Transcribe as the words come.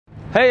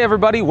Hey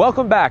everybody,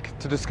 welcome back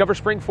to Discover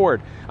Spring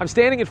Ford. I'm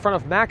standing in front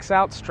of Max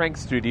Out Strength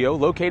Studio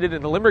located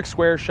in the Limerick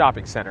Square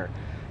Shopping Center.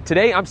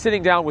 Today I'm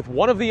sitting down with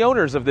one of the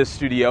owners of this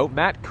studio,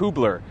 Matt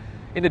Kubler.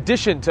 In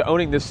addition to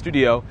owning this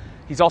studio,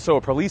 he's also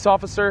a police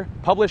officer,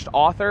 published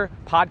author,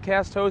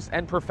 podcast host,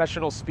 and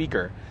professional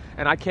speaker.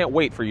 And I can't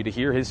wait for you to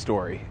hear his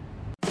story.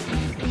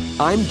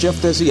 I'm Jeff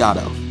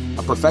Desiato,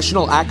 a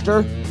professional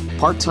actor,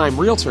 part-time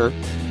realtor,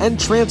 and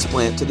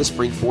transplant to the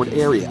Spring Ford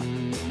area.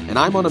 And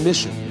I'm on a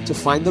mission to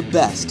find the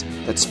best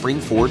that Spring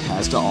Ford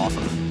has to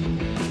offer.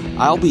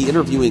 I'll be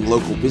interviewing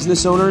local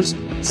business owners,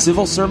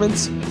 civil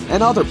servants,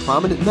 and other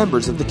prominent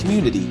members of the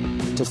community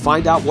to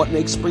find out what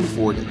makes Spring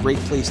Ford a great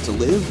place to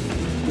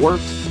live,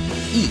 work,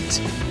 eat,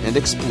 and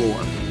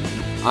explore.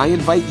 I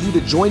invite you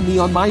to join me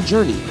on my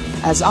journey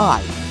as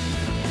I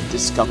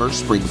discover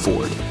Spring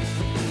Ford.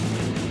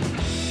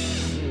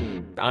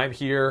 I'm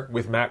here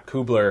with Matt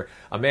Kubler,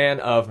 a man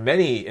of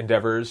many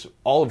endeavors,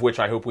 all of which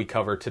I hope we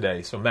cover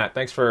today. So Matt,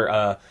 thanks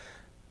for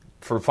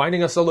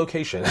finding us a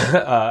location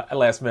at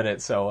last minute.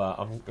 So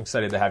I'm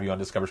excited to have you on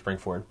Discover Spring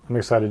Ford. I'm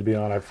excited to be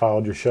on. I've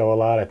followed your show a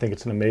lot. I think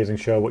it's an amazing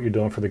show. What you're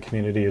doing for the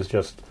community is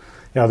just,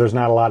 there's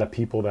not a lot of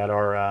people that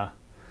are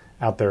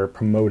out there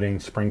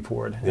promoting Spring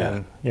Ford. Yeah.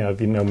 And, if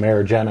you know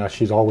Mayor Jenna,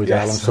 she's always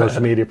out on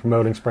social media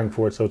promoting Spring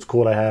Ford. So it's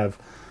cool to have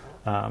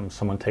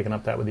someone taking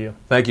up that with you.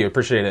 Thank you.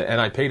 Appreciate it. And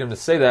I paid him to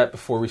say that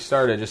before we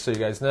started, just so you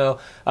guys know.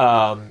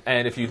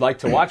 And if you'd like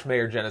to watch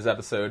Mayor Jenna's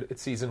episode,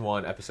 it's season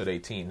 1, episode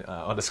 18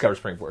 on Discover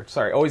Spring Ford.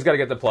 Sorry, always got to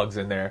get the plugs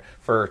in there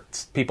for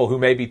people who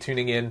may be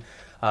tuning in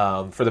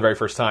for the very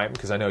first time,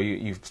 because I know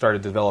you've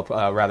started to develop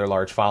a rather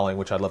large following,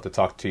 which I'd love to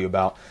talk to you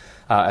about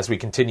as we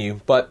continue.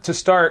 But to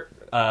start,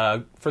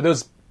 for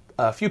those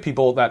few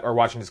people that are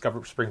watching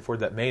Discover Spring Ford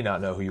that may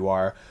not know who you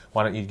are,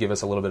 why don't you give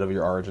us a little bit of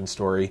your origin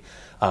story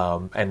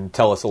and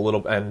tell us a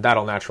little, and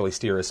that'll naturally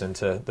steer us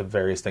into the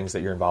various things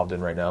that you're involved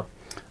in right now.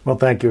 Well,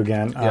 thank you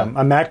again.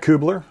 I'm Matt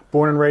Kubler,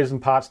 born and raised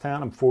in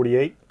Pottstown. I'm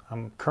 48.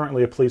 I'm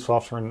currently a police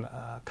officer in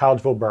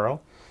Collegeville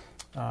Borough.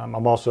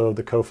 I'm also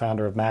the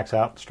co-founder of Max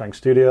Out Strength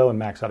Studio and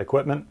Max Out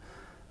Equipment.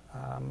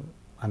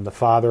 I'm the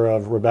father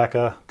of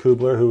Rebecca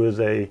Kubler, who is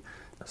a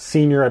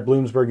senior at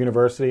Bloomsburg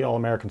University,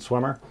 All-American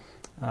swimmer.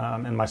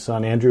 And my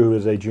son, Andrew, who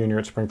is a junior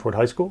at Spring Ford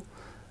High School.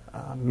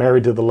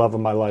 Married to the love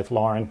of my life,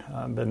 Lauren.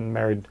 I've been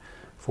married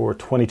for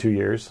 22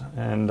 years,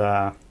 and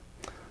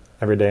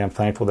every day I'm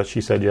thankful that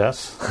she said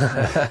yes.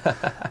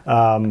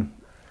 But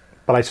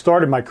I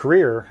started my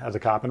career as a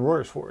cop in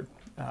Royersford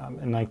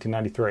in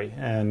 1993.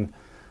 And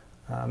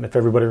if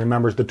everybody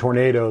remembers the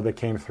tornado that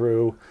came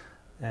through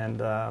and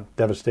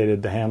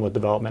devastated the Hamlet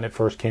development, it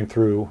first came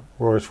through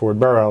Royersford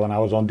Borough, and I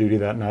was on duty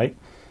that night.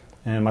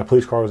 And my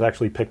police car was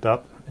actually picked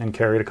up and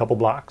carried a couple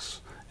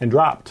blocks and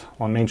dropped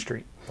on Main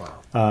Street.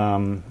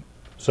 Wow.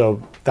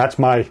 So that's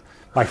my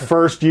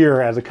first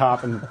year as a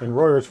cop in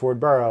Royersford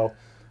Borough.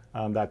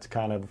 That's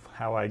kind of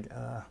how I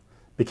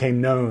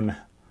became known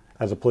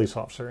as a police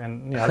officer.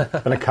 And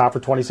I've been a cop for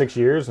 26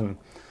 years and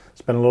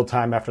spent a little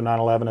time after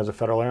 9/11 as a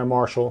federal air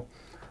marshal.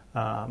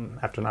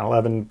 After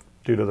 9/11,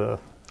 due to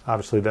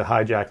obviously the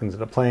hijackings of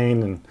the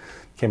plane, and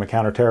became a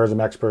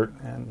counterterrorism expert.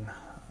 And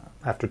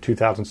after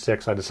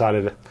 2006, I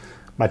decided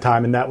my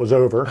time in that was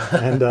over,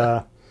 and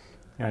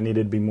I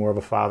needed to be more of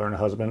a father and a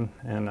husband,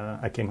 and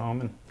I came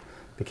home and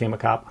became a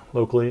cop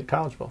locally at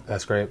Collegeville.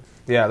 That's great.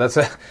 Yeah, that's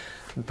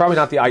probably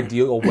not the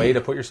ideal way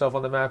to put yourself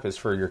on the map, is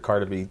for your car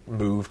to be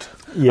moved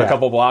a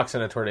couple blocks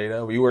in a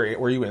tornado.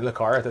 Were you in the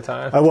car at the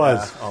time? I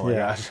was. Oh my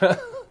gosh. I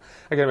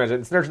can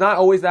imagine. There's not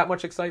always that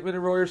much excitement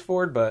in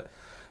Royersford, but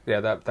yeah,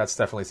 that's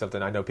definitely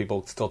something. I know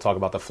people still talk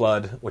about the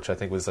flood, which I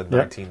think was in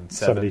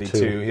 1972.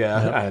 72.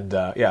 Yeah, and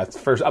it's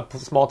for a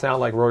small town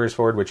like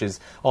Royersford, which is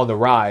on the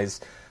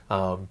rise.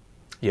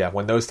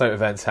 When those type of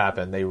events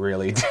happen, they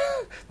really,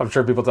 I'm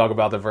sure people talk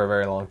about them for a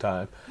very long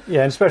time.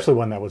 Yeah, and especially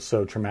one that was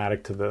so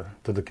traumatic to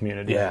the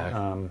community.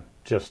 Yeah.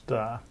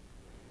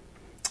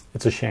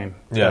 It's a shame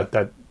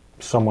that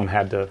someone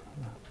had to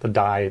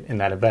die in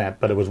that event,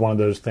 but it was one of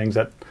those things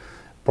that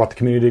brought the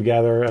community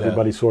together.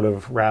 Everybody sort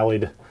of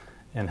rallied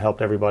and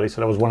helped everybody. So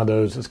that was one of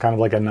those, it's kind of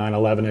like a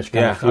 9/11-ish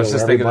kind of feel. I was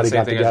just thinking the same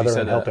got thing together as you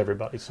said and helped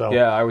everybody. So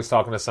yeah, I was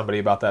talking to somebody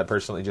about that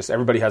personally. Just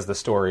everybody has the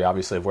story,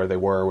 obviously, of where they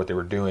were, what they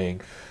were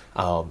doing.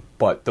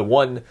 But the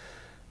one,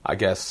 I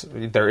guess,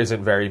 there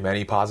isn't very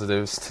many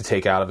positives to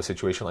take out of a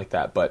situation like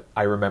that. But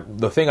I remember,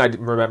 the thing I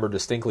remember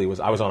distinctly was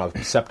I was on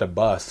a SEPTA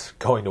bus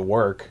going to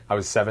work. I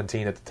was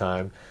 17 at the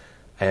time,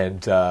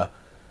 and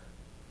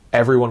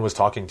everyone was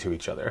talking to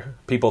each other.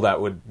 People that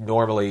would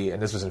normally,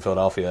 and this was in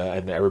Philadelphia,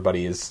 and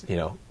everybody is,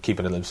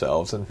 keeping to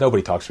themselves, and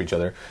nobody talks to each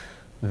other.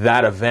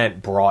 That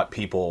event brought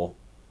people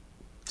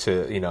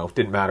to,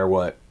 didn't matter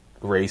what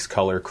race,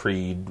 color,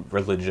 creed,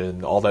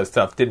 religion, all that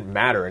stuff didn't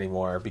matter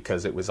anymore,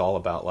 because it was all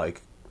about,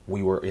 like,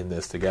 we were in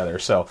this together.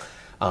 So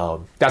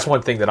that's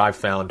one thing that I've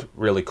found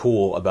really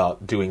cool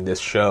about doing this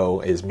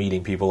show is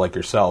meeting people like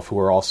yourself who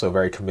are also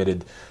very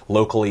committed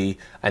locally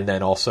and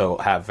then also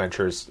have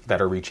ventures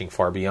that are reaching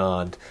far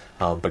beyond,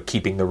 but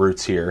keeping the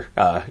roots here,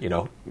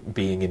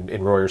 being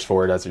in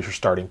Royersford as your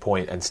starting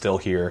point and still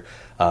here,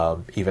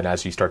 even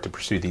as you start to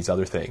pursue these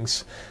other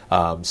things.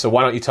 So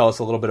why don't you tell us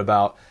a little bit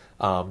about,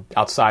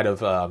 outside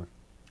of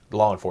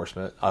law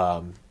enforcement,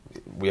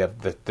 we have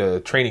the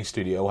training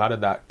studio. How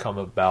did that come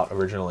about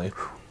originally?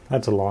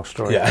 That's a long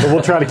story, yeah. but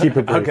we'll try to keep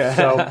it brief. Okay.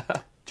 So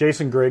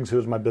Jason Griggs, who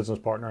is my business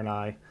partner, and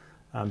I,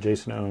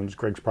 Jason owns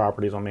Griggs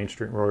Properties on Main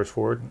Street in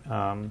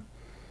Royersford.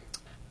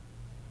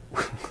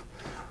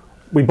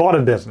 We bought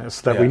a business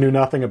that we knew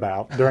nothing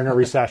about during a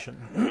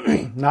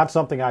recession. Not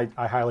something I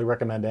highly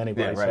recommend to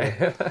anybody. Yeah,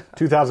 right. So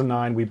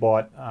 2009, we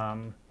bought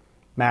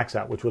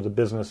MaxOut, which was a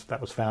business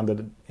that was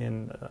founded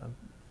in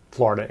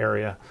Florida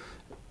area.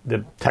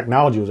 The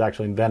technology was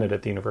actually invented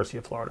at the University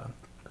of Florida.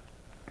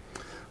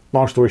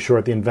 Long story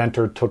short, the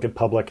inventor took it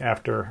public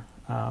after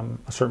a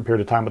certain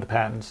period of time with the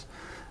patents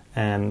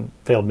and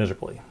failed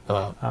miserably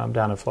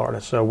down in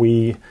Florida. So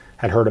we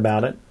had heard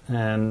about it,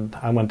 and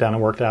I went down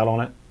and worked out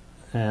on it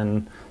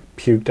and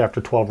puked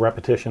after 12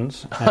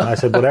 repetitions. And I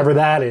said, whatever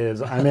that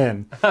is, I'm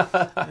in.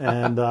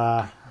 And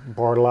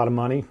borrowed a lot of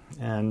money,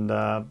 and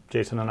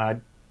Jason and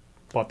I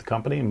bought the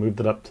company and moved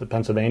it up to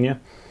Pennsylvania,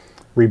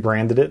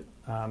 rebranded it,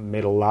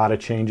 made a lot of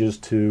changes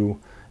to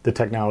the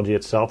technology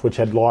itself, which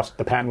had lost,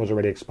 the patent was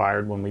already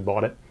expired when we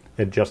bought it.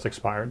 It had just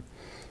expired.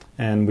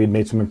 And we'd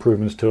made some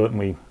improvements to it, and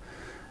we,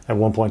 at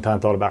one point in time,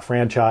 thought about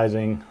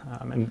franchising.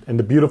 And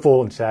the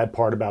beautiful and sad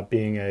part about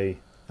being an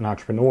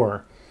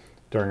entrepreneur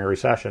during a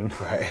recession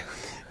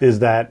is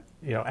that,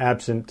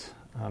 absent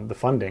the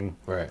funding,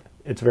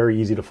 it's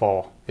very easy to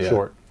fall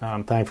short.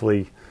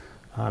 Thankfully,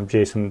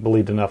 Jason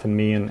believed enough in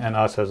me and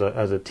us as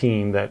a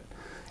team that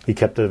he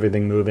kept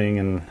everything moving,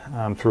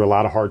 and through a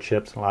lot of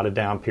hardships and a lot of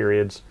down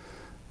periods,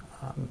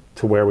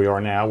 to where we are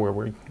now, where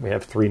we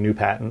have 3 new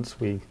patents.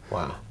 We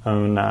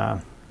own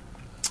a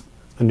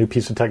new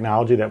piece of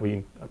technology that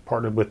we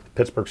partnered with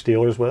Pittsburgh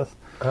Steelers with.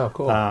 Oh,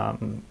 cool.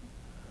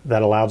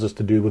 That allows us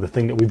to do with the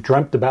thing that we've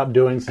dreamt about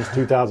doing since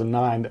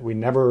 2009 that we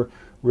never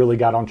really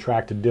got on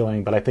track to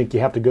doing. But I think you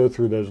have to go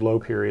through those low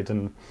periods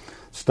and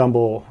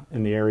stumble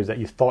in the areas that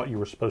you thought you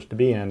were supposed to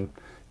be in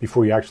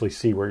before you actually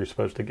see where you're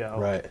supposed to go.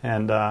 Right.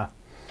 And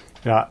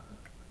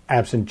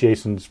absent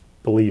Jason's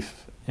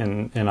belief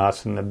in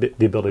us and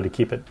the ability to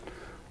keep it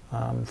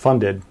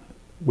funded,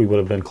 we would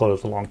have been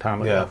closed a long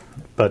time ago.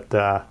 Yeah. But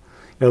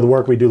the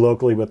work we do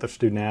locally with our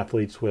student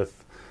athletes,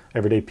 with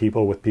everyday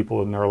people, with people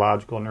with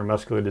neurological and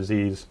neuromuscular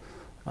disease,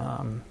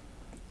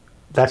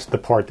 that's the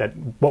part that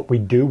what we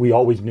do, we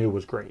always knew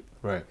was great.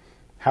 Right.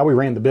 How we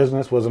ran the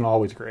business wasn't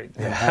always great.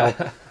 Yeah.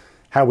 And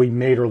how we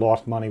made or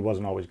lost money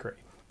wasn't always great.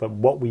 But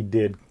what we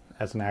did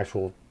as an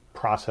actual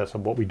process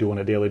of what we do on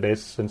a daily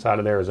basis inside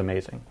of there is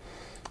amazing.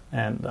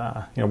 And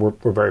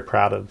we're very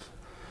proud of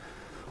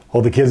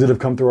all the kids that have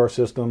come through our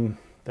system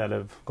that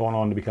have gone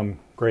on to become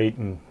great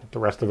and the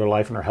rest of their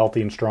life and are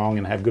healthy and strong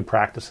and have good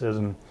practices,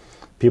 and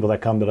people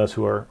that come to us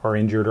who are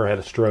injured or had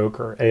a stroke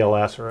or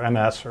ALS or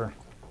MS or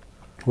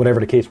whatever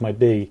the case might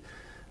be.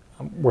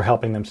 We're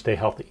helping them stay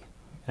healthy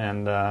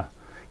and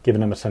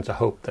giving them a sense of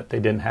hope that they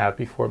didn't have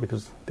before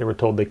because they were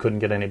told they couldn't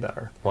get any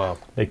better. Wow.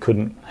 They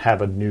couldn't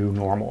have a new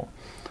normal.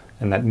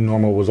 And that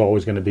normal was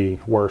always going to be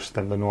worse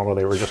than the normal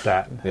they were just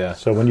at. Yeah.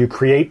 So when you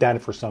create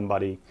that for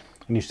somebody,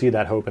 and you see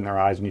that hope in their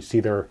eyes, and you see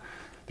their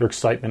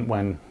excitement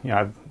when, I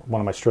have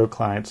one of my stroke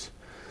clients,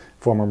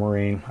 former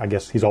Marine. I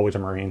guess he's always a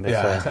Marine. They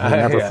say. He's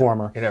never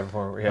former. You're never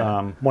former.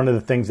 Yeah. One of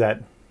the things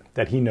that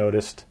he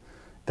noticed,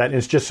 that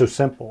it's just so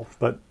simple,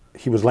 but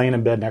he was laying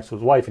in bed next to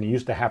his wife, and he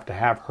used to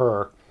have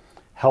her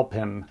help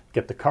him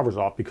get the covers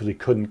off because he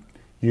couldn't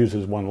use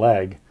his one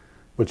leg,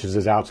 which is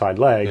his outside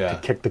leg, to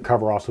kick the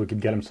cover off so he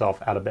could get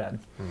himself out of bed.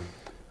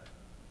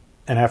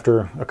 And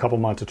after a couple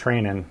months of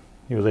training,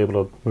 he was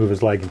able to move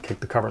his leg and kick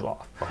the covers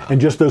off. Wow. And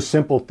just those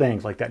simple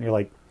things like that, and you're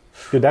like,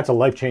 dude, that's a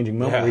life-changing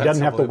moment. He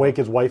doesn't have to wake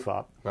his wife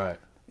up. Right.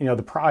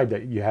 The pride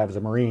that you have as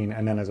a Marine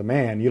and then as a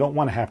man, you don't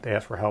want to have to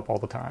ask for help all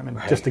the time.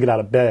 And just to get out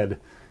of bed,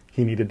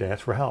 he needed to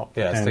ask for help.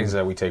 Yeah, it's things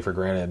that we take for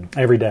granted.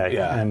 Every day.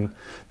 Yeah. And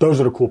those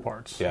are the cool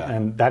parts. Yeah.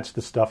 And that's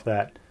the stuff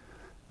that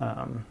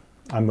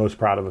I'm most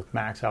proud of with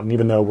MaxOut. And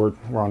even though we're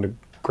on to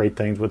great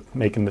things with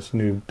making this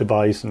new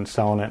device and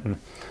selling it, and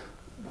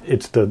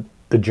it's the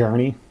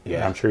journey.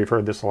 Yeah. I'm sure you've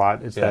heard this a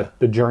lot. It's that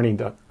the journey,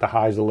 the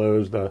highs, the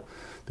lows, the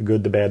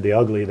good, the bad, the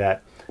ugly,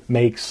 that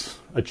makes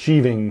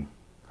achieving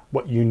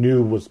what you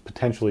knew was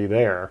potentially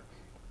there.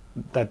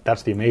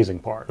 That's the amazing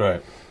part.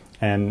 Right.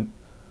 And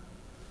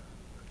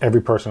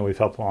every person we've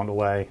helped along the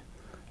way,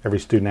 every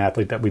student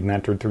athlete that we've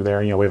mentored through there,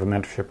 we have a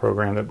mentorship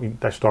program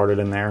that started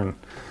in there, and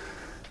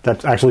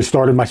that actually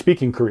started my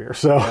speaking career.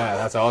 So yeah,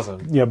 that's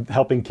awesome.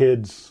 Helping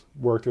kids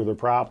work through their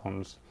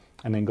problems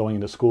and then going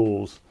into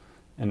schools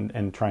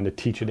and trying to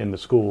teach it in the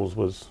schools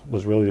was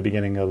really the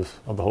beginning of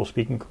the whole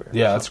speaking career.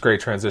 Yeah, that's a great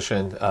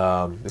transition.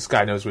 This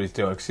guy knows what he's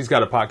doing because he's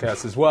got a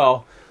podcast as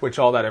well, which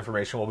all that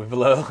information will be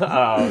below.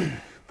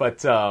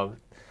 But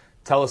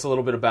tell us a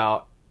little bit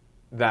about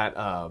that.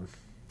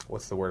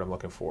 What's the word I'm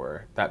looking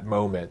for? That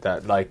moment,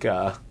 that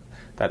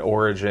that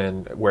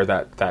origin where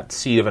that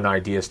seed of an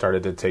idea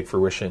started to take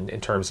fruition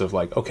in terms of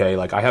like, okay,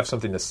 like I have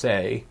something to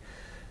say.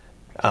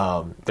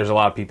 There's a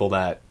lot of people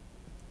that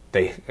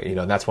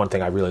and that's one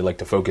thing I really like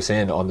to focus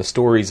in on, the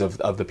stories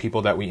of the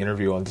people that we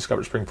interview on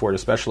Discover Spring-Ford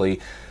especially,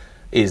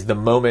 is the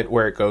moment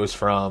where it goes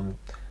from,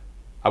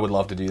 I would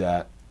love to do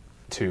that,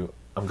 to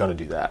I'm going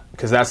to do that.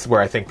 Because that's where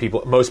I think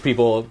most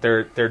people,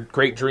 their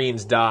great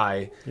dreams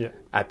die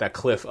at that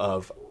cliff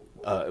of,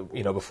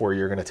 before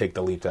you're going to take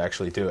the leap to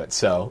actually do it.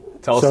 So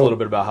tell us a little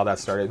bit about how that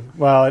started.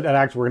 Well, and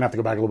actually we're going to have to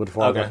go back a little bit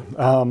farther.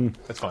 Okay.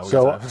 That's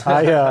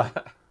fine.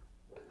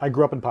 I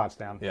grew up in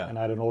Pottstown, yeah. And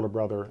I had an older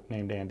brother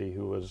named Andy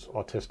who was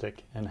autistic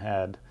and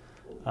had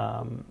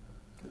a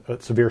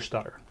severe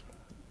stutter.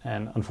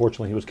 And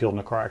unfortunately, he was killed in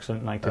a car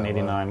accident in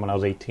 1989 when I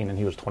was 18 and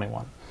he was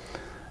 21.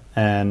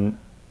 And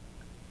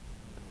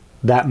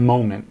that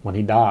moment when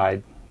he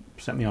died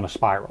sent me on a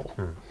spiral.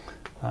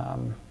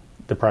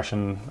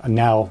 Depression. And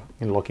now,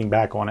 looking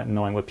back on it and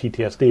knowing what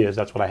PTSD is,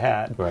 that's what I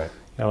had. Right.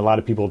 A lot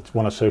of people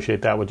want to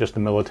associate that with just the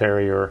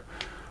military or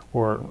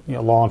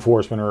law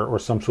enforcement or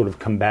some sort of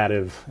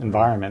combative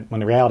environment, when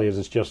the reality is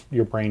it's just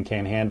your brain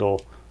can't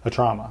handle a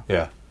trauma.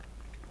 Yeah.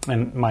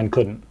 And mine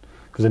couldn't,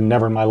 because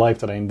never in my life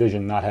did I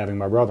envision not having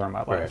my brother in my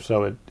life. Right.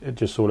 So it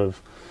just sort of,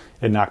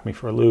 it knocked me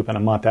for a loop. And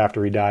a month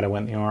after he died, I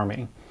went in the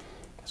Army.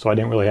 So I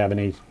didn't really have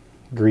any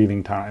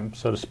grieving time,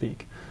 so to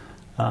speak.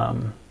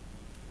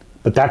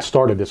 But that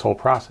started this whole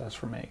process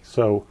for me.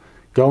 So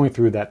going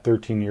through that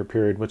 13-year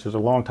period, which is a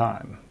long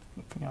time,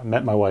 I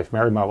met my wife,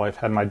 married my wife,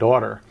 had my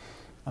daughter.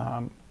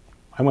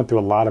 I went through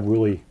a lot of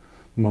really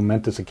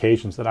momentous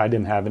occasions that I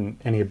didn't have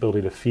any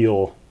ability to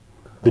feel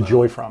the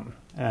joy from,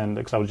 and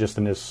because I was just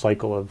in this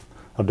cycle of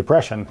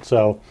depression.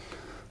 So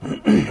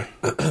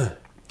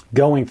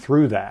going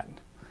through that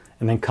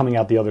and then coming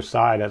out the other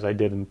side, as I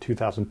did in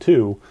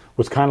 2002,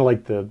 was kind of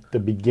like the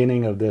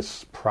beginning of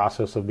this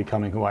process of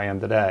becoming who I am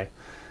today.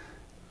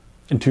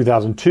 In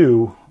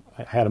 2002,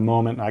 I had a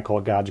moment, and I call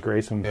it God's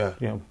grace, and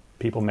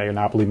people may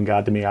not believe in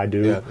God. To me, I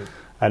do. Yeah.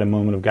 I had a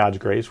moment of God's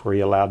grace where he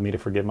allowed me to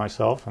forgive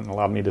myself and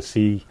allowed me to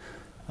see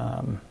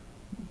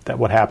that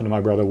what happened to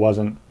my brother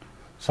wasn't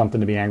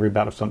something to be angry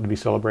about, or something to be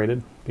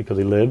celebrated, because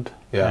he lived.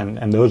 Yeah.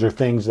 And those are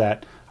things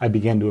that I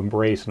began to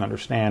embrace and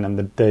understand. And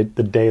the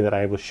day that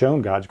I was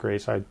shown God's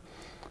grace, I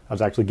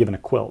was actually given a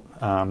quilt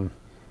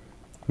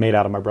made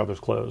out of my brother's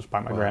clothes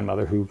by my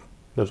grandmother, who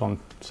lives on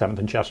 7th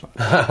and Chestnut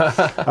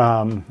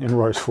in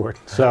Royersford.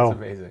 So, that's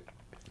amazing.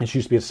 And she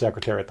used to be a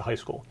secretary at the high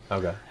school.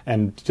 Okay.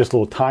 And just a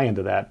little tie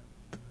into that,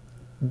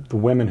 the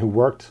women who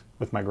worked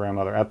with my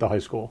grandmother at the high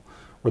school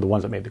were the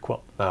ones that made the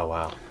quilt. Oh,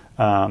 wow.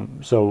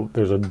 So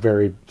there's a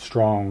very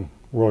strong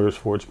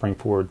Royersford,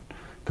 Spring-Ford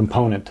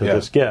component to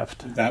this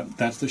gift.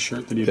 That's the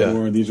shirt that he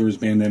wore. These were his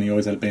bandana. He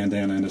always had a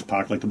bandana in his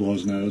pocket, like to blow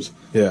his nose.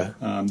 Yeah.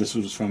 This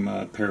was from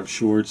a pair of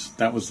shorts.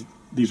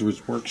 These were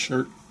his work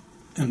shirt,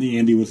 and the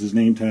Andy was his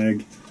name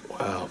tag.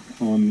 Wow.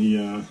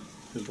 On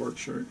his work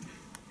shirt.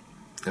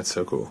 That's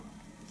so cool.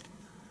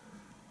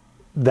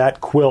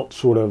 That quilt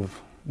sort of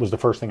was the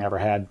first thing I ever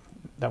had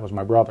that was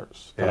my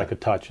brother's, that I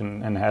could touch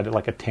and had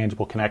like a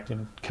tangible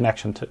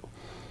connection to.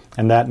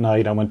 And that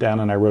night I went down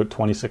and I wrote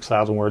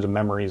 26,000 words of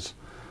memories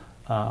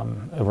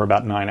over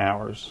about 9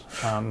 hours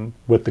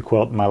with the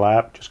quilt in my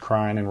lap, just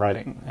crying and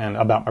writing, and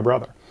about my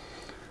brother.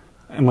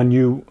 And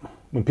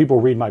when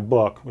people read my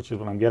book, which is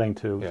what I'm getting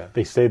to,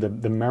 they say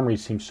that the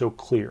memories seem so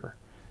clear.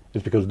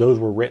 It's because those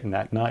were written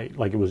that night.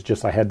 Like it was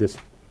just, I had this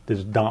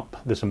dump,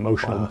 this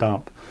emotional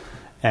dump.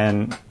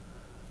 And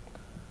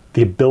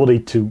the ability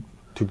to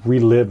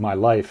relive my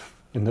life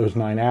in those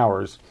 9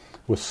 hours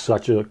was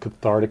such a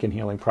cathartic and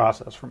healing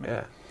process for me.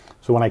 Yeah.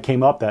 So when I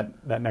came up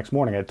that next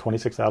morning, I had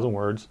 26,000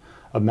 words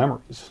of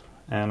memories.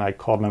 And I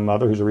called my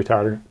mother, who's a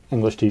retired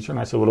English teacher,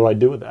 and I said, what do I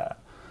do with that?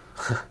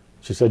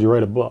 She said, you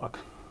write a book.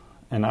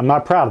 And I'm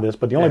not proud of this,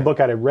 but the only book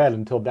I had read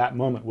until that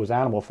moment was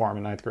Animal Farm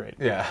in 9th grade.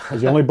 Yeah. It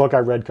was the only book I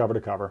read cover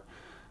to cover.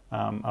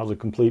 I was a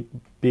complete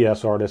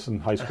BS artist in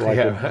high school. I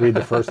could read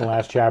the first and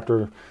last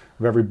chapter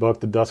of every book,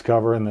 the dust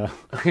cover, and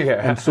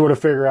and sort of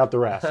figure out the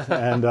rest.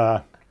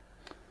 And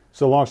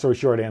so long story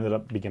short, I ended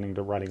up beginning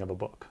the writing of a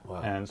book.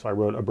 Wow. And so I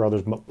wrote A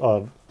Brother's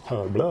Love,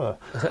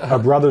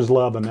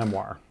 a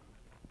memoir,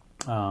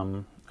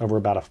 over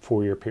about a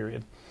 4-year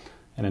period.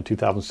 And in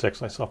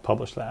 2006, I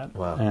self-published that.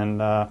 Wow.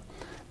 And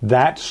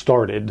that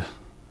started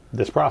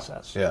this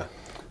process. Yeah.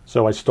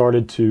 So I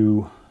started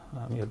to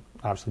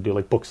obviously do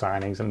like book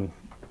signings, and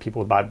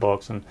people would buy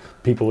books, and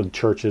people in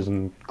churches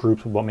and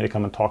groups would want me to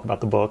come and talk about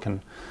the book.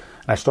 And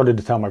I started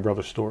to tell my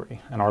brother's story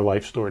and our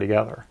life story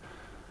together.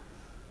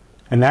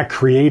 And that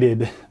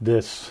created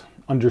this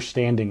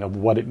understanding of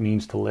what it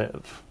means to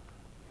live,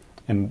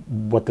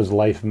 and what does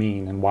life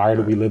mean, and why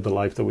do we live the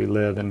life that we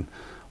live, and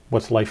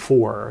what's life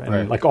for,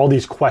 and like all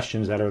these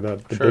questions that are the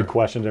big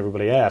questions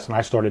everybody asks. And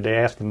I started to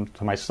ask them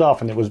to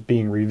myself, and it was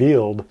being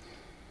revealed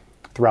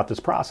throughout this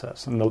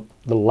process. And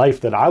the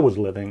life that I was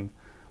living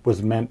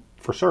was meant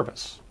for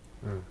service.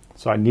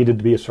 So I needed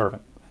to be a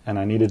servant. and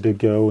I needed to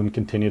go and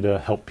continue to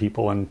help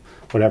people in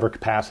whatever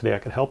capacity I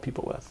could help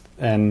people with.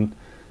 And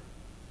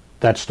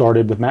that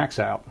started with Max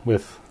Out,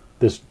 with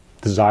this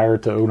desire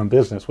to own a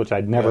business, which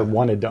I'd never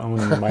wanted to own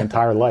in my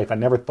entire life. I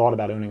never thought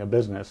about owning a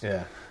business.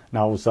 Yeah.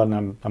 Now all of a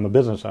sudden I'm a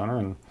business owner,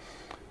 and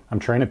I'm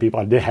training people.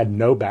 I had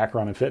no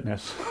background in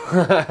fitness,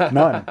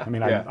 none. I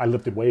mean, I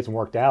lifted weights and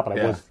worked out, but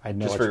I had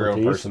no just expertise. for your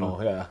own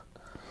personal,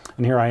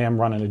 And here I am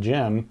running a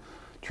gym,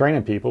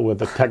 training people with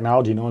the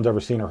technology no one's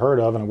ever seen or heard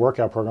of, and a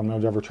workout program no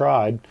one's ever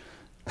tried.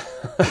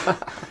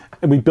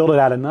 And we built it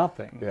out of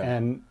nothing.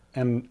 Yeah.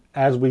 And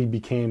as we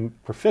became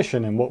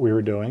proficient in what we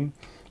were doing,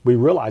 we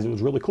realized it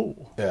was really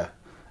cool. Yeah.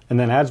 And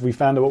then as we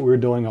found out what we were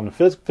doing on the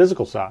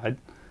physical side,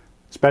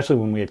 especially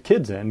when we had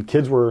kids in,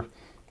 kids were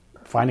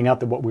finding out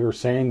that what we were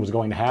saying was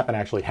going to happen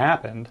actually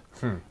happened.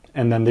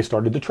 And then they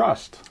started to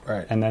trust.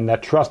 Right. And then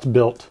that trust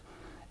built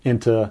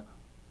into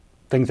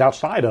things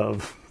outside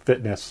of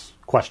fitness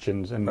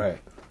questions. And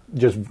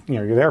just,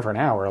 you're there for an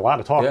hour. A lot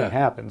of talking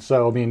happens.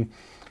 So, I mean,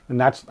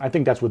 and I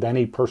think that's with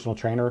any personal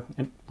trainer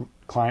and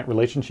client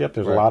relationship.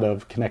 There's a lot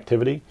of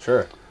connectivity.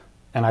 Sure.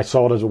 And I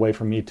saw it as a way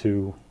for me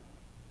to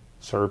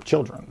serve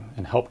children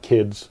and help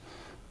kids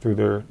through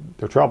their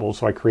troubles.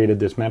 So I created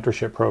this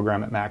mentorship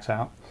program at Max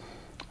Out.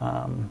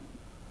 And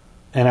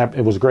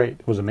it was great.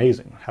 It was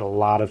amazing. Had a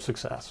lot of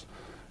success.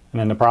 And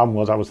then the problem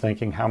was I was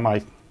thinking, how am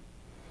I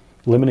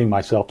limiting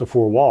myself to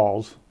 4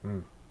 walls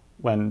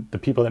when the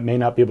people that may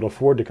not be able to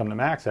afford to come to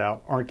Max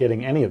Out aren't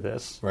getting any of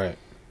this? Right.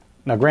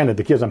 Now, granted,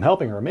 the kids I'm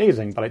helping are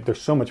amazing, but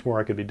there's so much more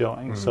I could be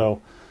doing.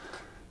 So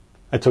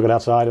I took it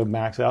outside of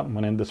Max Out and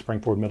went into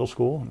Springford Middle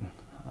School. And,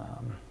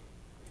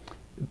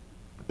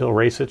 Bill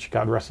Rasich,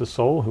 God rest his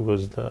soul, who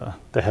was the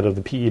head of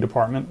the PE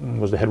department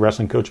and was the head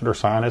wrestling coach at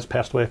Ursinus,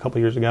 passed away a couple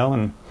years ago.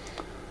 And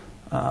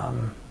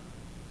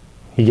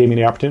he gave me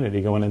the opportunity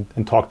to go in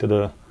and talk to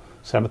the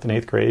 7th and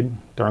 8th grade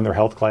during their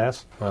health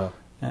class. Wow.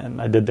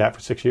 And I did that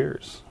for 6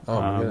 years. Oh,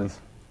 my goodness.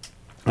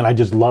 And I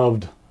just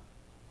loved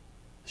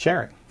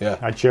sharing. Yeah.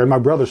 I shared my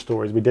brother's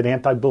stories. We did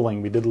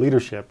anti-bullying. We did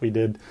leadership. We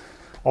did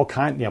all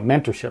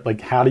mentorship.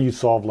 Like, how do you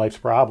solve life's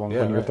problems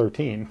when you're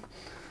 13?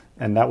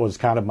 And that was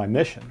kind of my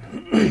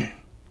mission.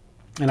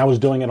 And I was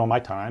doing it on my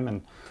time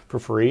and for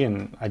free,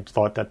 and I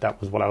thought that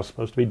was what I was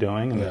supposed to be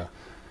doing. And then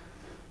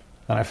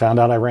I found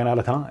out I ran out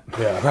of time.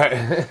 Yeah, right.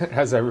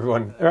 As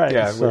everyone,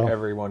 so,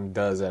 everyone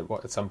does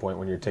at some point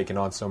when you're taking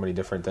on so many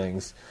different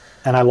things.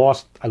 And I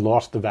lost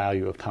the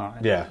value of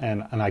time. Yeah.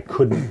 And I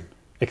couldn't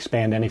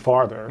expand any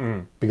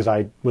farther because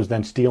I was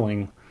then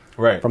stealing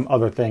from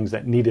other things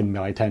that needed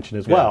my attention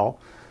as well.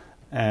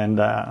 And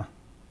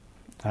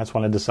that's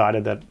when I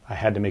decided that I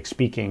had to make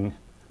speaking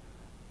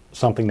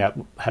something that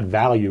had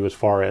value as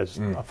far as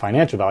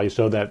financial value,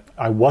 so that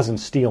I wasn't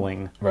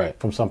stealing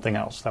from something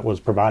else that was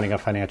providing a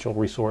financial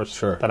resource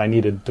that I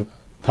needed to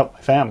help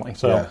my family.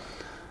 So,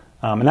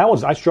 and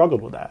I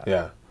struggled with that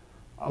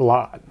a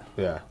lot.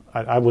 Yeah,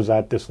 I was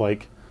at this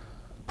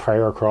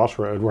prayer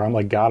crossroad where I'm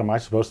like, God, am I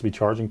supposed to be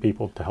charging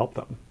people to help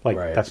them?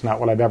 That's not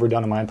what I've ever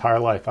done in my entire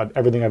life.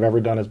 Everything I've ever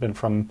done has been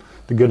from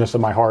the goodness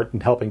of my heart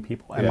and helping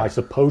people. Am I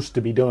supposed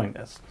to be doing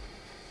this?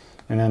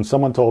 And then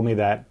someone told me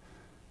that,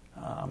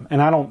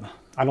 and I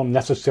don't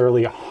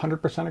necessarily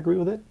 100% agree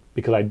with it,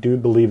 because I do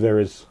believe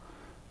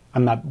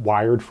I'm not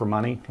wired for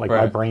money.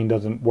 My brain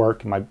doesn't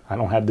work. I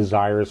don't have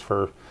desires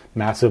for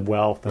massive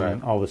wealth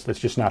and all this. That's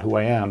just not who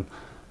I am.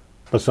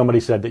 But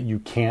somebody said that you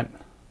can't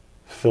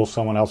fill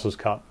someone else's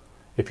cup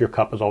if your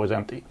cup is always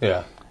empty.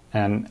 Yeah.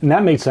 And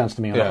that made sense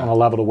to me on a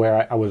level to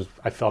where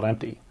I felt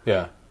empty.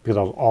 Yeah. Because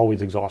I was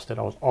always exhausted.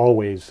 I was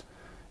always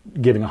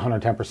giving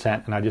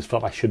 110%, and I just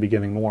felt I should be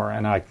giving more,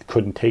 and I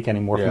couldn't take any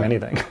more from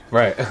anything.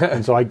 Right.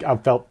 And so I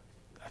felt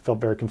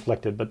very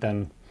conflicted, but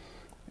then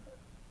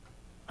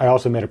I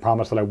also made a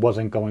promise that I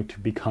wasn't going to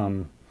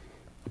become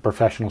a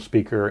professional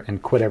speaker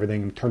and quit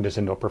everything and turn this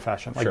into a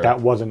profession. That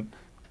wasn't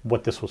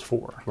what this was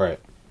for. Right.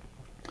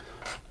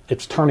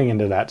 It's turning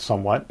into that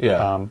somewhat.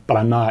 Yeah. But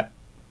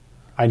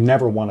I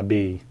never want to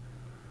be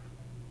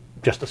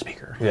just a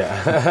speaker.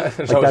 Yeah.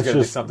 There's always going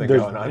to be something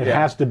going on. It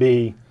has to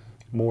be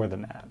more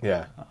than that.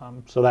 Yeah.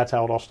 So that's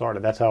how it all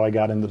started. That's how I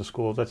got into the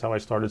schools. That's how I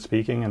started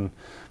speaking,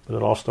 but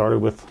it all started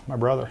with my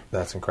brother.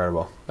 That's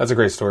incredible. That's a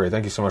great story.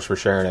 Thank you so much for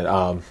sharing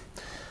it.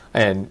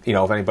 And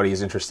if anybody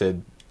is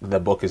interested, the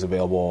book is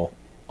available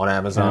on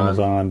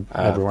Amazon,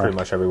 everywhere. Pretty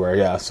much everywhere.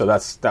 Yeah. So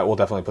that we'll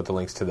definitely put the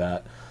links to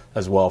that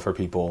as well for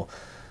people.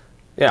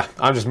 Yeah,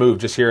 I'm just moved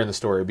just hearing the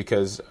story,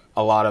 because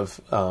a lot of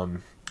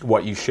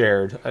what you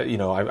shared,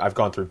 I've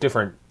gone through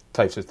different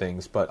types of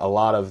things, but a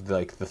lot of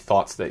the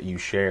thoughts that you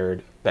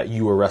shared that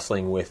you were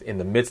wrestling with in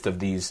the midst of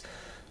these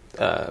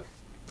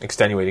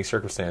extenuating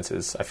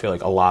circumstances, I feel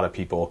like a lot of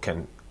people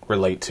can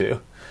relate to,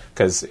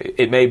 because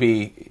it may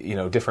be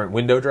different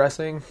window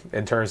dressing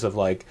in terms of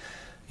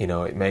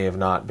it may have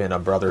not been a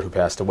brother who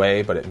passed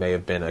away, but it may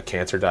have been a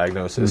cancer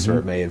diagnosis, or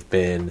it may have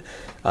been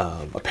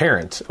a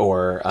parent,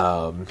 or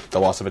the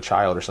loss of a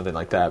child, or something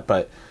like that.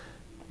 But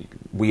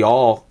we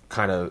all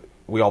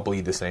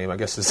bleed the same, I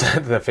guess is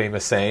the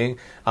famous saying.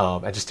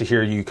 And just to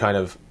hear you kind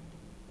of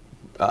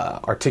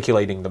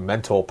articulating the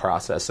mental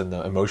process and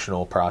the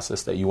emotional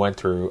process that you went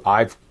through.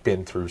 I've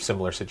been through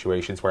similar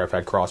situations where I've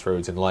had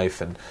crossroads in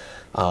life, and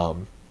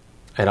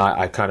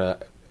I kind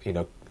of,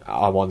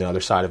 I'm on the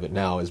other side of it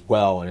now as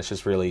well, and it's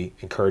just really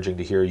encouraging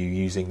to hear you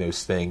using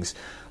those things.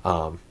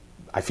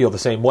 I feel the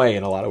same way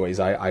in a lot of ways.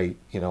 I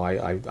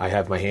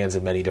have my hands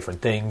in many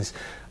different things,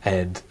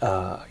 and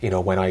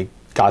when I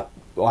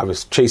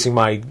was chasing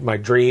my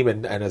dream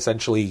and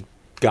essentially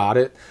got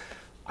it,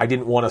 I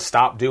didn't want to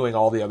stop doing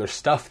all the other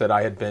stuff that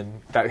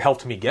that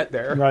helped me get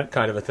there, right,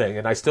 kind of a thing.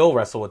 And I still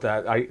wrestle with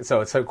that.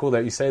 So it's so cool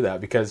that you say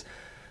that, because,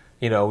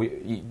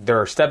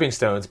 there are stepping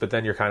stones, but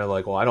then you're kind of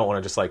like, well, I don't want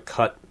to just like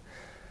cut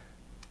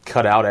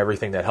out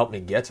everything that helped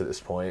me get to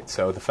this point.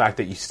 So the fact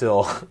that you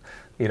still,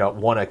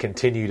 want to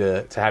continue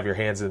to have your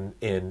hands in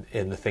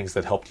the things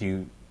that helped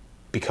you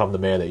become the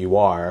man that you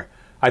are,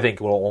 I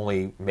think will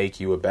only make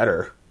you a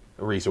better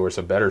resource,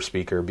 a better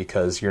speaker,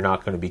 because you're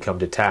not going to become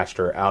detached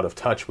or out of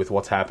touch with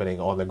what's happening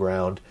on the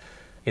ground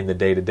in the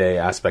day-to-day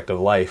aspect of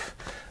life.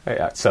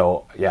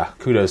 So yeah,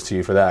 kudos to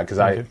you for that, because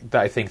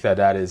I think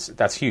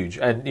that's huge.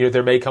 And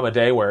there may come a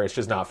day where it's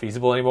just not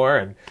feasible anymore,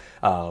 and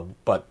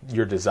but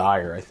your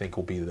desire, I think,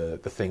 will be the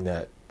thing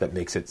that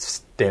makes it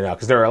stand out.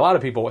 Because there are a lot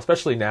of people,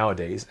 especially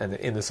nowadays, and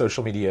in the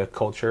social media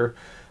culture,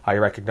 I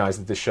recognize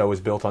that this show is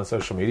built on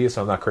social media,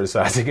 so I'm not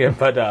criticizing it,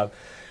 but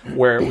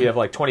where we have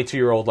like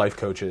 22-year-old life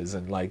coaches,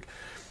 and like,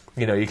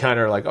 you kind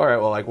of are like, all right,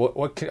 well,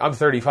 like I'm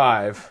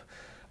 35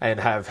 and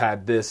have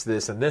had this,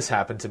 and this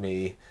happen to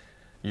me.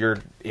 You're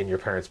in your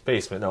parents'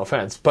 basement, no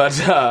offense, but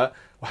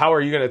how are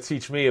you going to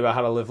teach me about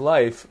how to live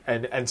life?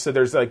 And so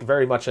there's like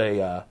very much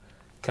a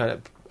kind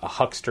of a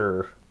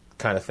huckster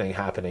kind of thing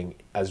happening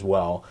as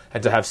well.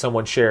 And to have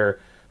someone share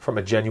from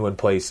a genuine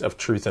place of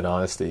truth and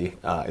honesty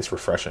is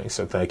refreshing.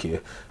 So thank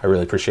you. I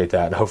really appreciate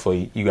that. And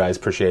hopefully you guys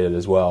appreciate it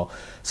as well.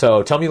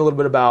 So tell me a little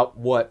bit about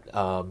what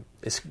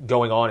is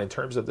going on in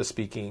terms of the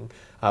speaking.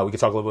 We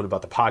could talk a little bit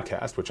about the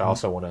podcast, which I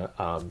also want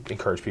to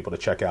encourage people to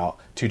check out,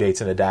 2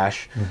 Dates and a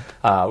Dash,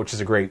 which is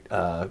a great,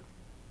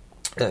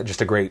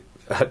 just a great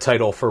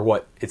title for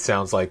what it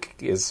sounds like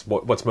is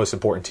what's most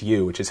important to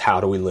you, which is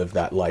how do we live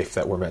that life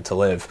that we're meant to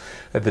live,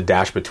 the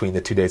dash between the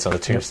 2 dates on the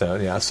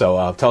tombstone. Yeah.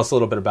 So tell us a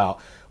little bit about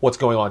what's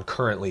going on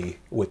currently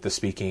with the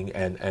speaking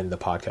and the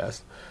podcast.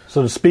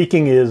 So the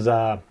speaking is,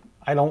 I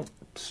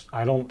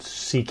don't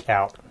seek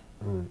out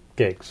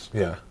gigs.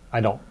 Yeah. I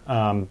don't.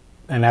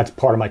 And that's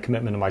part of my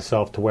commitment to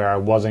myself, to where I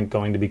wasn't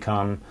going to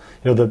become,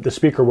 the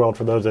speaker world,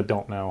 for those that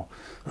don't know,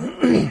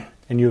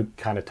 and you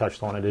kind of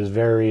touched on it, is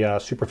very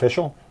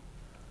superficial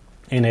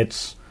in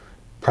its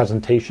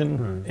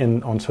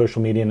presentation on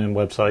social media and in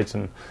websites,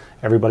 and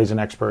everybody's an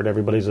expert,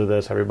 everybody's a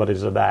this,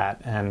 everybody's a that,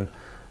 and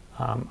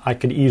I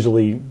could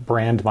easily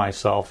brand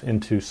myself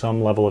into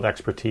some level of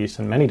expertise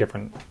in many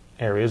different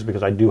areas,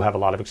 because I do have a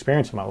lot of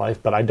experience in my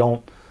life, but I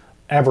don't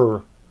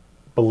ever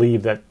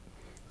believe that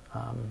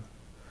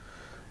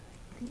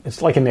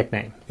it's like a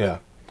nickname. Yeah.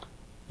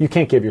 You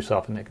can't give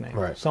yourself a nickname.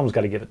 Right. Someone's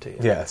got to give it to you.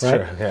 Yeah, that's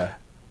right? true. Yeah.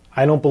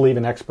 I don't believe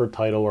an expert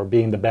title or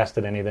being the best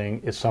at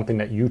anything is something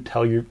that you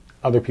tell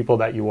other people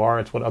that you are.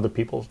 It's what other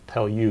people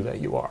tell you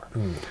that you are.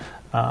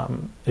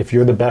 If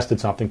you're the best at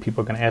something,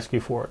 people are going to ask you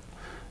for it,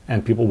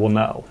 and people will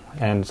know.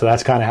 And so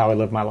that's kind of how I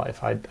live my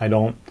life. I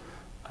don't.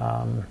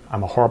 I'm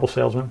a horrible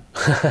salesman,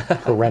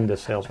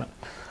 horrendous salesman.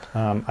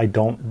 I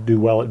don't do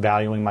well at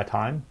valuing my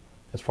time,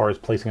 as far as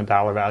placing a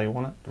dollar value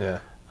on it. Yeah.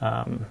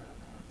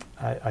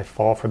 I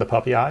fall for the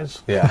puppy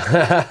eyes.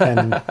 Yeah.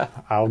 And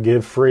I'll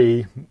give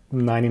free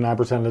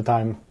 99% of the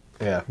time.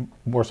 Yeah.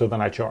 More so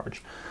than I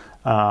charge.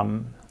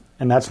 And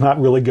that's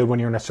not really good when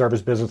you're in a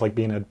service business, like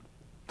being a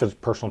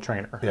personal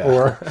trainer. Yeah.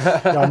 Or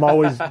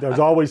there's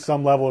always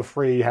some level of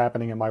free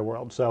happening in my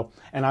world. So,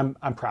 and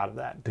I'm proud of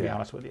that, to be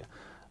honest with you.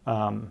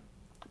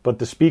 But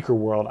the speaker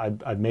world,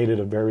 I've made it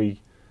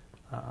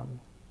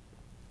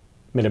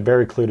made a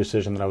very clear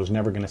decision that I was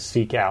never going to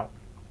seek out.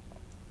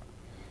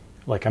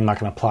 Like, I'm not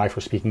going to apply for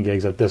speaking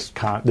gigs at this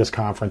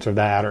conference or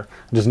that, or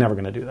I'm just never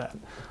going to do that.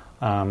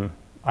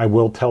 I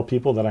will tell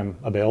people that I'm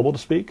available to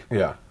speak.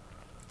 Yeah.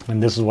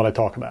 And this is what I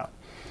talk about.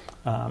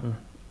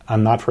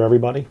 I'm not for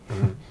everybody.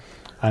 Mm-hmm.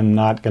 I'm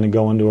not going to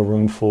go into a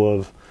room full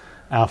of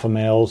alpha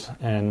males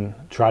and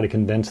try to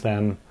convince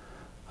them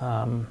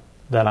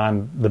that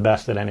I'm the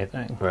best at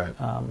anything. Right.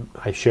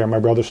 I share my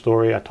brother's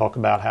story. I talk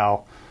about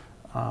how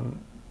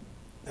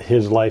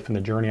his life and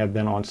the journey I've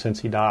been on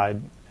since he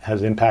died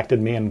has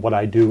impacted me and what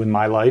I do in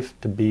my life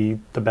to be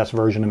the best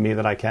version of me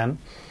that I can.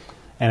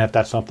 And if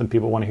that's something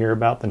people want to hear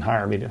about, then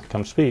hire me to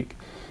come speak.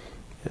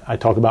 I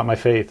talk about my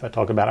faith. I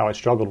talk about how I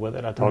struggled with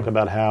it. I talk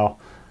about how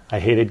I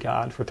hated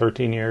God for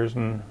 13 years,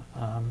 and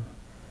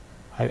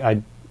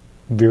I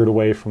veered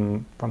away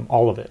from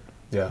all of it.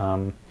 Yeah.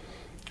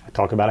 I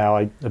talk about how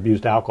I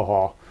abused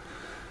alcohol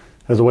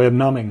as a way of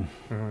numbing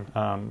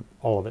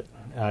all of it.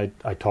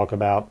 I talk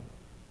about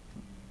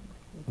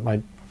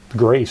my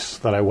grace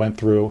that I went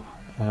through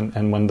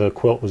and when the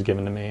quilt was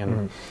given to me.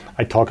 And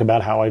I talk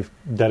about how I've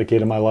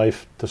dedicated my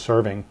life to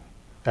serving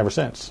ever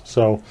since.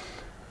 So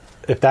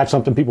if that's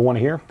something people want to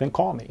hear, then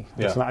call me.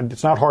 Yeah.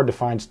 It's not hard to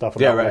find stuff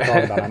about what I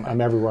talk about.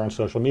 I'm everywhere on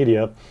social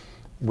media,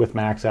 with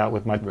Max Out,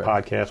 with my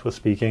podcast, with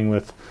speaking,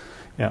 with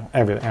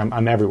everything.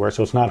 I'm everywhere,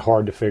 so it's not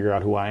hard to figure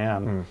out who I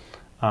am.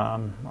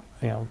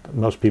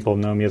 Most people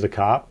know me as a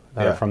cop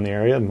that are from the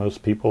area, and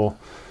most people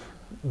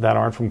that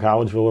aren't from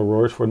Collegeville or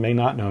Royersford may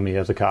not know me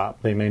as a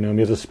cop. They may know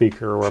me as a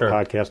speaker or a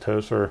podcast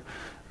host or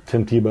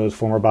Tim Tebow's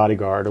former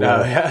bodyguard. Or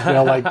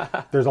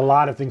there's a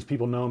lot of things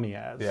people know me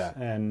as. Yeah.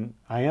 And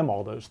I am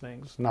all those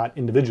things. Not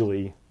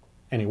individually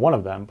any one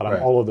of them, but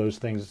I'm all of those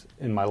things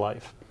in my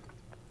life.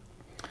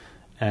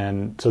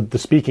 And so the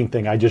speaking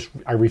thing,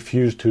 I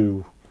refuse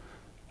to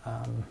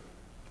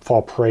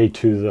fall prey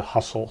to the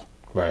hustle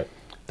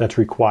that's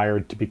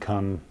required to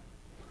become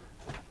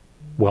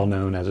well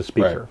known as a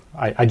speaker.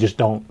 I just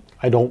don't.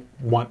 I don't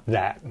want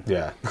that.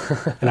 Yeah.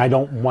 And I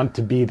don't want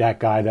to be that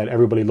guy that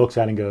everybody looks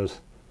at and goes,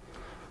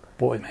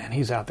 boy, man,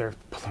 he's out there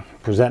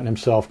presenting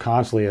himself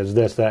constantly as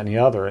this, that, and the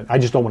other. And I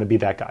just don't want to be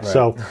that guy. Right.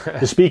 So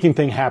the speaking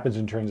thing happens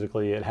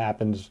intrinsically. It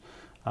happens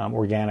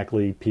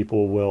organically.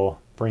 People will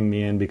bring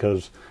me in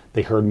because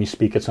they heard me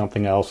speak at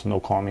something else, and they'll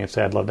call me and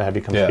say, I'd love to have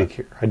you come speak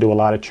here. I do a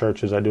lot of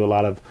churches. I do a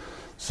lot of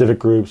civic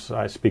groups.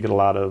 I speak at a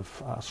lot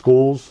of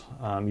schools,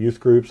 youth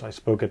groups. I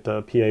spoke at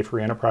the PA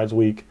Free Enterprise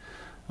Week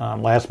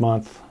last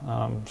month,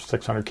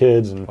 600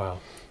 kids. And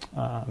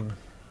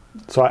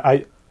so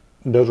I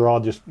those are all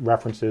just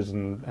references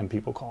and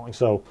people calling.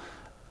 So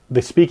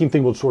the speaking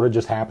thing will sort of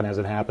just happen as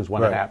it happens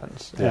when it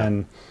happens. Yeah.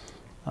 And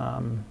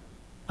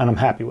I'm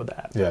happy with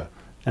that. Yeah.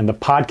 And the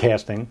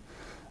podcasting,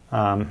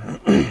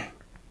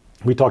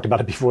 we talked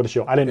about it before the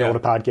show. I didn't know what a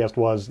podcast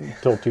was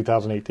until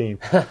 2018.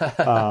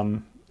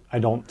 I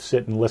don't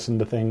sit and listen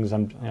to things.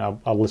 I'll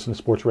listen to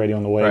sports radio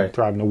on the way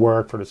driving to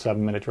work for the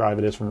 7-minute drive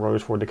it is from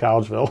Royersford to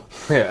Collegeville.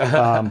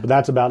 Yeah. But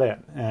that's about it.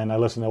 And I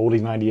listen to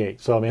Oldies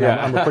 98. So,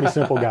 I'm a pretty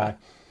simple guy.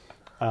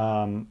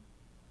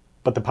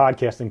 But the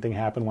podcasting thing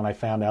happened when I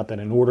found out that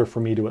in order for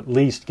me to at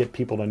least get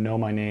people to know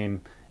my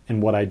name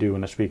and what I do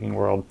in the speaking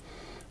world,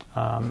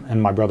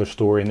 and my brother's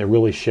story, and to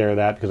really share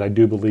that, because I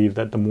do believe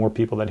that the more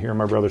people that hear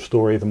my brother's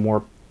story, the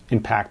more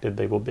impacted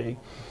they will be.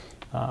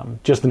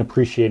 Just in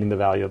appreciating the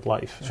value of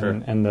life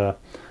and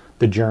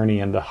the journey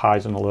and the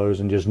highs and the lows,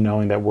 and just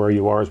knowing that where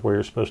you are is where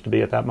you're supposed to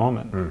be at that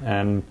moment.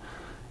 And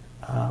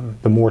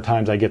the more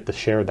times I get to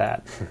share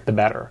that, the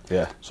better.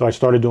 Yeah. So I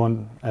started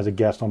doing as a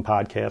guest on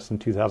podcasts in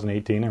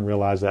 2018 and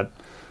realized that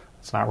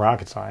it's not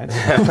rocket science.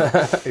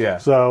 Yeah.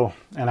 So,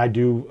 and I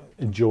do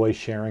enjoy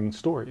sharing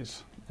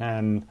stories,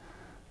 and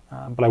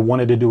but I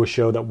wanted to do a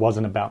show that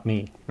wasn't about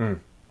me.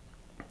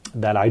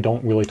 That I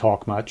don't really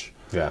talk much.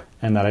 Yeah.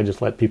 And that I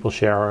just let people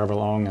share however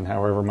long and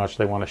however much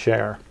they want to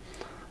share.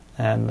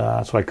 And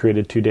so I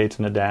created 2 Dates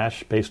and a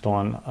Dash based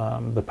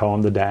on the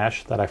poem The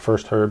Dash that I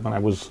first heard when I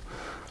was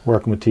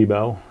working with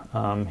Tebow.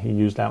 He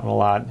used that one a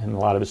lot in a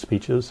lot of his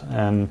speeches.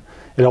 And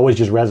it always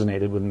just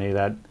resonated with me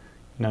that,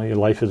 your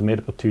life is made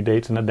up of 2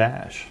 dates and a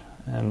dash.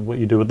 And what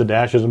you do with the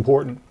dash is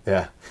important.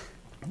 Yeah.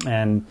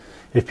 And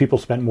if people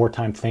spent more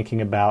time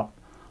thinking about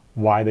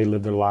why they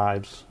live their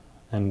lives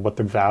and what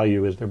their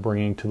value is they're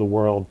bringing to the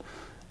world,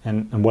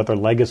 and what their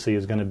legacy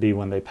is going to be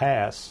when they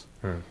pass,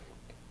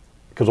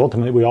 because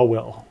ultimately we all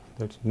will.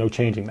 There's no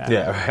changing that.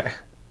 Yeah, right.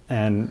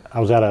 And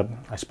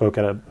I spoke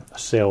at a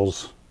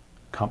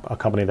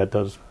company that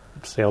does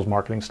sales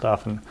marketing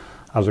stuff, and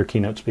I was their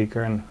keynote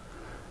speaker, and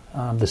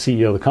the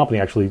CEO of the company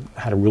actually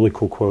had a really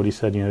cool quote. He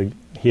said,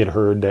 he had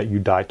heard that you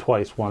die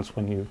twice, once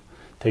when you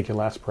take your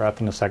last breath,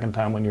 and the second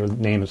time when your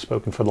name is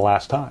spoken for the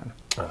last time.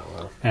 Oh,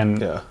 wow.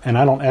 And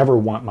I don't ever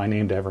want my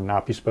name to ever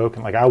not be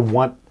spoken. Like, I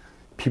want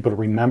people to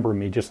remember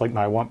me just like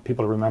I want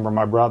people to remember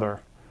my brother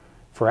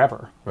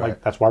forever. Right.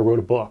 Like, that's why I wrote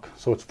a book.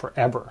 So it's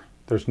forever.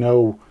 There's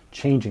no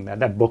changing that.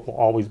 That book will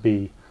always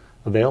be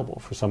available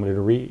for somebody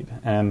to read.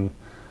 And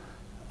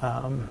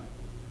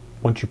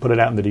once you put it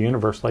out into the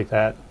universe like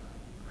that,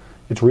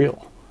 it's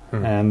real.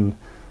 And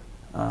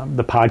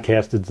the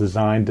podcast is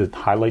designed to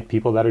highlight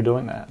people that are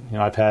doing that.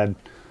 I've had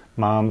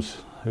moms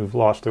who've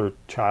lost their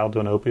child to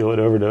an opioid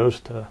overdose,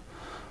 to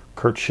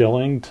Kurt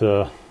Schilling,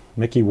 to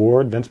Mickey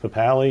Ward, Vince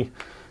Papale,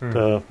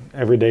 to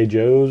Everyday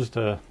Joes,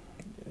 to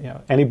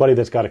anybody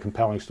that's got a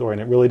compelling story.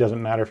 And it really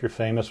doesn't matter if you're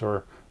famous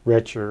or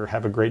rich or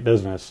have a great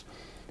business.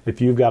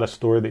 If you've got a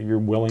story that you're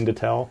willing to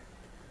tell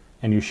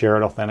and you share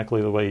it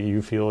authentically the way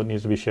you feel it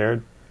needs to be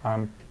shared,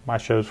 my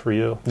show's for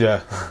you.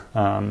 Yeah.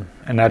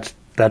 And that's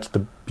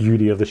the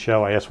beauty of the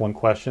show. I ask one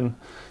question.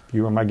 If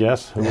you were my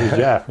guest, who is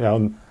Jeff?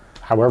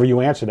 However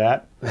you answer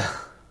that.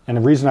 And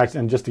the reason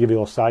and just to give you a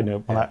little side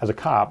note, as a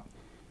cop,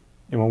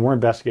 when we're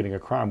investigating a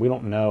crime, we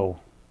don't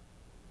know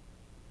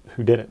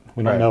who did it.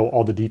 We don't know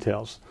all the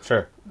details.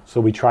 Sure.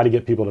 So we try to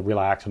get people to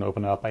relax and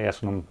open up by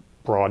asking them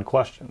broad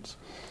questions.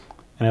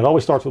 And it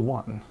always starts with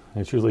one.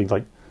 And it's usually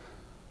like,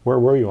 where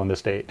were you on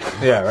this date?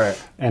 Yeah,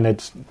 right. And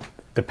it's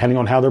depending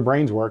on how their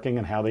brain's working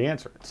and how they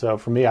answer it. So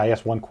for me, I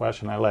ask one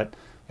question. I let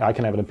I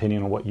can have an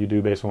opinion on what you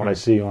do based on what I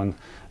see on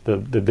the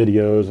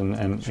videos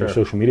and Sure. your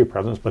social media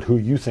presence, but who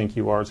you think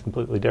you are is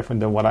completely different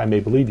than what I may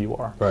believe you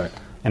are. Right.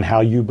 And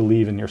how you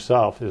believe in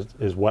yourself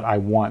is what I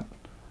want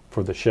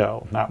for the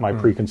show, not my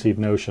preconceived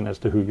notion as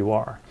to who you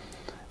are.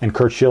 And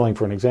Curt Schilling,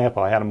 for an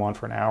example, I had him on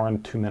for an hour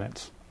and 2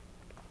 minutes,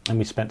 and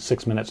we spent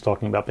 6 minutes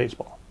talking about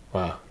baseball.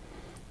 Wow.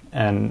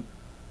 And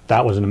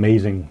that was an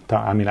amazing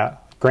time. I mean,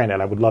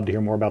 granted, I would love to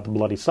hear more about the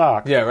bloody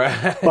sock. Yeah,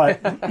 right. But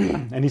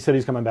and he said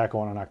he's coming back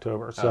on in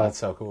October. So, That's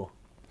so cool.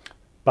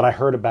 but I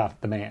heard about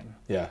the man,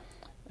 Yeah.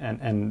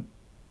 and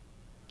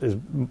is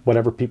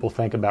whatever people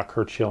think about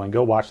Curt Schilling,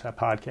 go watch that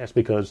podcast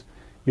because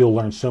you'll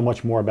learn so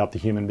much more about the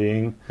human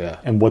being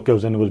and what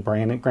goes into his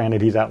brain. And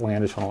granted, he's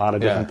outlandish on a lot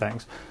of different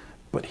things,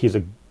 but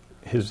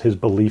his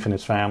belief in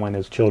his family and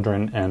his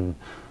children and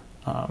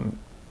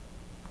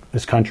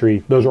his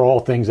country. Those are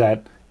all things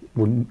that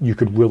you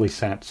could really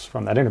sense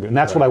from that interview, and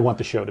that's what I want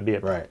the show to be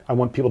about. Right. I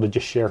want people to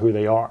just share who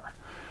they are,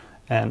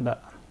 and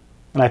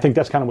I think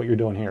that's kind of what you're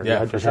doing here. Yeah,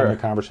 just for having sure.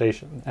 a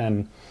conversation,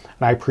 and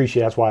I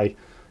appreciate. That's why,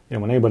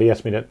 when anybody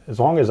asks me that, as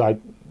long as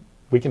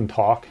we can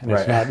talk, and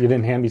it's Right. not you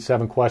didn't hand me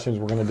 7 questions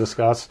we're going to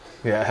discuss,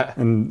 Yeah.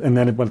 and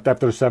then it went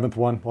after the 7th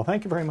one. Well,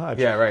 thank you very much.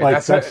 Yeah, right.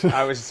 Like,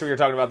 We were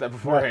talking about that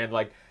beforehand.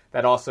 Like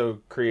that also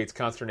creates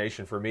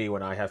consternation for me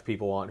when I have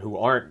people on who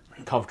aren't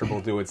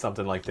comfortable doing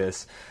something like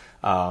this.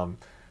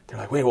 They're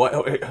like, "Wait, what?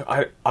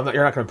 I'm not.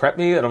 You're not going to prep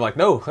me?" And I'm like,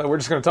 "No, we're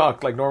just going to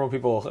talk like normal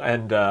people."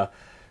 And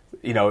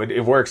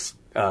it works.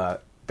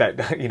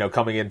 That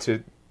coming in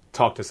to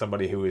talk to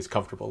somebody who is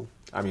comfortable.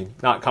 I mean,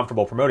 not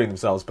comfortable promoting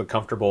themselves, but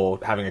comfortable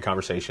having a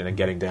conversation and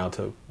getting down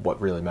to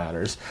what really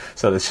matters.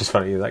 So it's just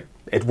funny. Like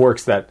it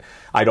works that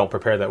I don't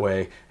prepare that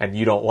way, and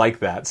you don't like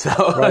that. So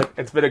Right.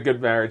 it's been a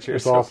good marriage here.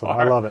 It's so awesome.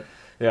 far. I love it.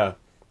 Yeah,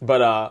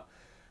 but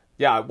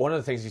one of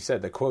the things you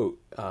said, the quote,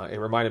 it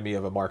reminded me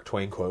of a Mark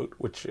Twain quote,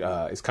 which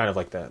is kind of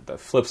like the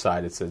flip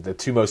side. It says the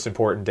 2 most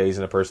important days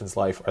in a person's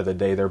life are the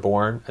day they're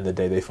born and the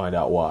day they find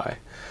out why.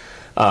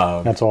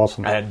 That's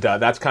awesome. And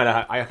that's kind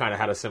of I kind of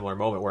had a similar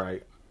moment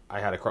where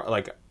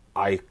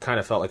I kind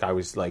of felt like I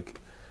was like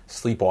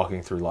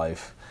sleepwalking through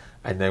life,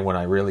 and then when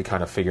I really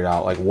kind of figured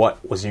out like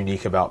what was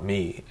unique about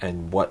me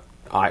and what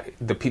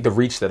the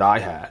reach that I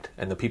had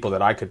and the people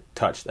that I could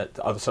touch that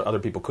other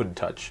people couldn't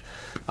touch,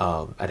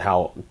 and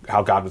how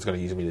God was going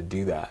to use me to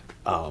do that.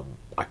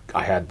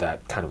 I had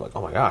that kind of like,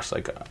 oh my gosh,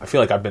 like I feel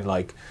like I've been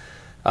like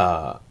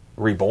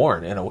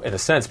reborn in a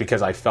sense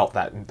because I felt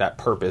that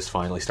purpose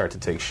finally start to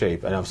take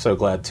shape, and I'm so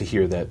glad to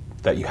hear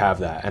that you have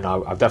that. And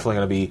I'm definitely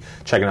going to be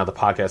checking out the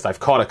podcast. I've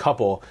caught a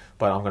couple,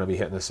 but I'm going to be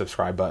hitting the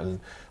subscribe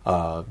button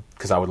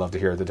because I would love to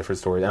hear the different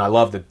stories. And I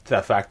love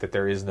the fact that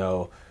there is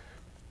no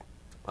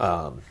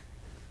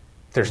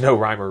there's no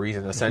rhyme or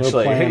reason,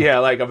 essentially. No plan. Yeah,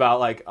 like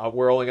about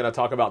we're only going to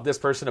talk about this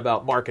person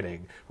about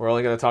marketing. We're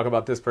only going to talk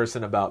about this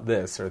person about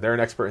this, or they're an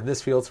expert in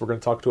this field, so we're going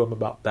to talk to them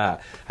about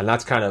that. And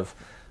that's kind of,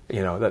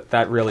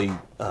 that really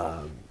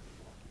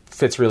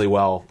fits really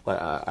well.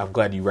 I'm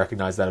glad you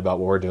recognize that about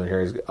what we're doing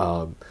here.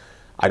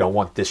 I don't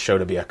want this show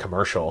to be a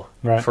commercial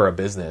for a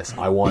business.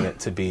 I want it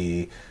to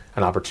be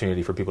an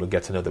opportunity for people to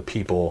get to know the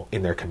people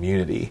in their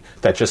community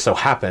that just so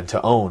happen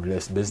to own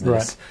this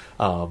business.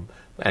 Right.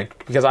 And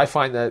because I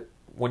find that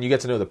when you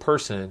get to know the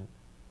person,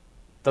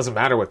 it doesn't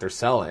matter what they're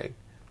selling.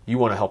 You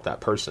want to help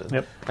that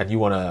person, and you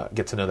want to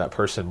get to know that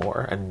person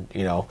more. And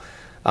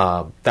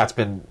that's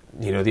been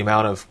the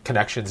amount of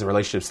connections and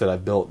relationships that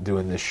I've built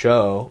doing this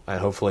show, and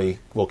hopefully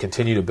will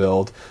continue to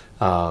build.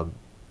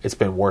 It's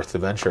been worth the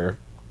venture,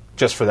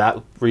 just for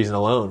that reason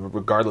alone,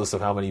 regardless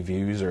of how many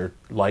views or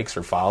likes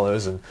or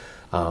follows. And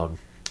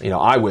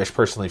I wish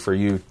personally for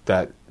you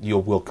that you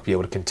will be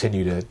able to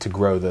continue to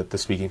grow the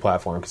speaking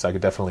platform, because I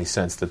could definitely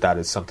sense that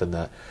is something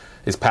that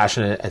is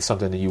passionate and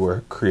something that you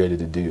were created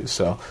to do.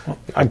 So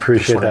I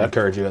appreciate that.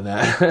 Encourage you in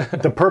that.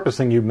 The purpose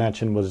thing you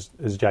mentioned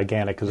is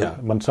gigantic, because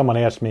when someone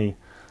asked me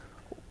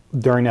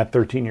during that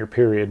 13-year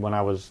period when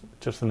I was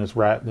just in this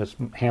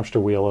hamster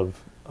wheel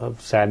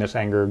of sadness,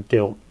 anger,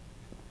 guilt,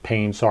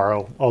 pain,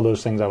 sorrow, all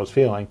those things I was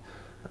feeling,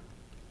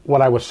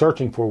 what I was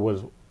searching for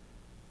was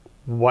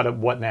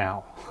what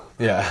now?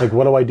 Yeah. Like,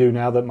 what do I do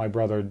now that my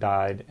brother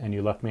died and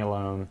you left me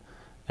alone,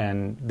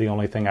 and the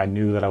only thing I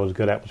knew that I was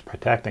good at was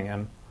protecting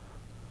him?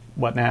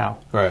 What now?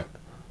 Right.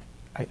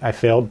 I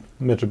failed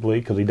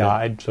miserably because he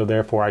died, so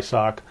therefore I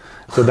suck.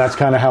 So that's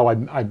kind of how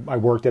I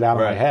worked it out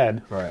in my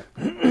head. Right.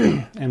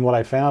 And what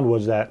I found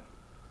was that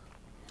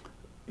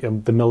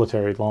the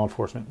military, law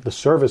enforcement, the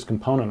service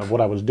component of what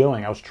I was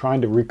doing, I was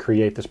trying to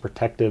recreate this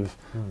protective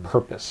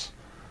purpose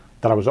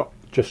that I was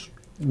just,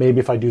 maybe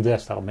if I do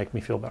this, that'll make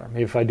me feel better.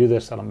 Maybe if I do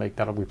this,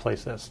 that'll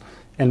replace this.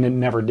 And it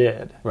never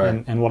did.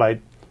 Right. And what I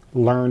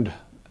learned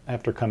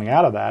after coming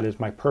out of that is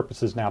my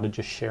purpose is now to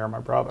just share my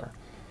brother.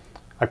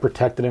 I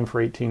protected him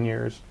for 18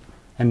 years,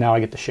 and now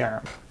I get to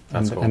share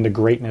him. Cool. And the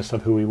greatness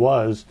of who he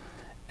was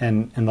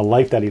and the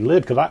life that he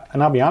lived.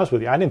 And I'll be honest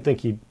with you, I didn't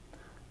think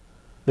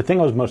the thing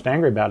I was most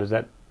angry about is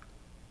that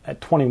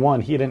at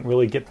 21, he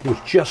was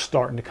just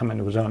starting to come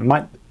into his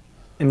own,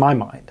 in my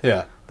mind.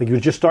 Yeah. Like, he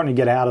was just starting to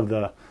get out of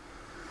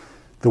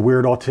the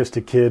weird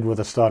autistic kid with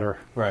a stutter.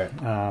 Right.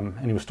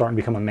 And he was starting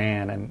to become a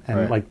man, and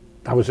Right. like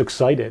I was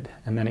excited,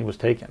 and then he was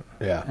taken.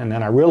 Yeah. And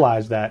then I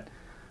realized that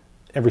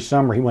every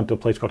summer he went to a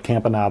place called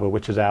Campanaba,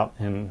 which is out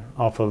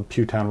off of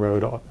Pewtown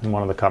Road in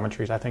one of the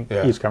Coventries, I think,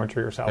 Yeah. East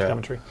Coventry or South Yeah.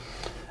 Coventry.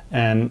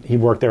 And he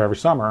worked there every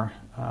summer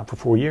for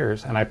 4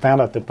 years, and I found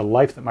out that the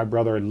life that my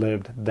brother had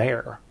lived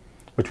there,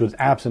 which was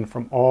absent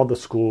from all the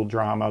school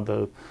drama,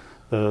 the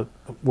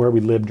where we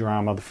lived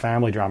drama, the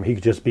family drama, he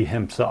could just be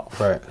himself.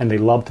 Right. And they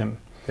loved him.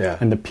 Yeah.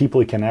 And the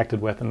people he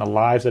connected with and the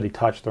lives that he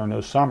touched during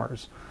those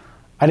summers,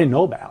 I didn't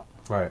know about.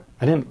 Right.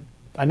 I didn't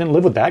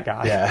live with that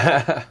guy.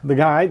 Yeah. The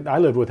guy I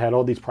lived with had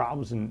all these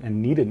problems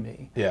and needed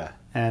me. Yeah.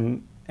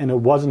 And it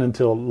wasn't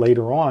until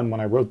later on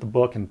when I wrote the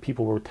book and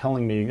people were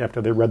telling me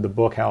after they read the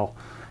book how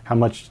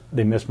much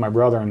they missed my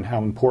brother and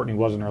how important he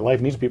was in their life,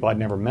 and these people I'd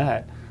never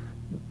met,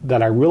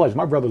 that I realized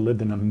my brother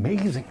lived an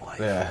amazing life.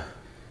 Yeah.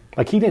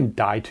 Like, he didn't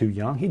die too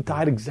young. He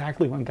died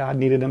exactly when God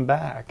needed him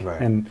back.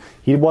 Right. And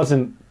he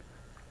wasn't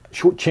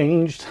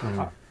shortchanged.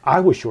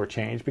 I was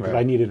shortchanged because Right.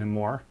 I needed him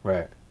more.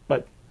 Right.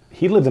 But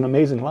he lived an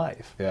amazing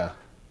life. Yeah.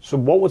 So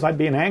what was I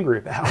being angry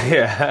about?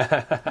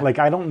 Yeah. Like,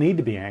 I don't need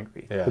to be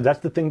angry. Yeah. But that's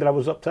the thing that I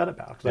was upset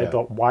about. Because Yeah. I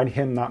thought, why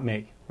him, not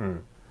me?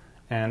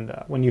 And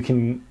when you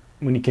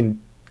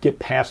can get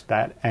past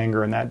that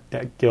anger and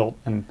that guilt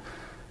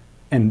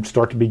and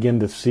start to begin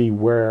to see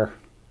where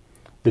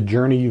the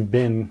journey you've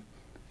been,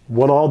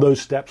 what all those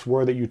steps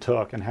were that you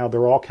took and how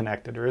they're all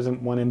connected. There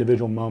isn't one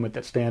individual moment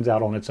that stands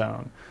out on its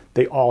own.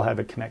 They all have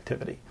a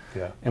connectivity.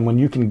 Yeah. And when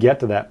you can get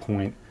to that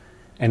point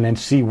and then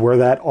see where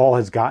that all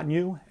has gotten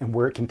you and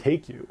where it can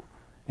take you,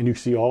 and you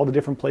see all the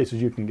different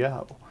places you can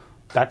go,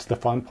 that's the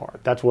fun part.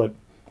 That's what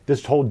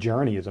this whole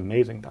journey is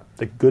amazing.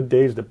 The good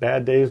days, the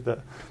bad days,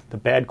 the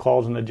bad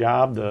calls on the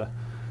job,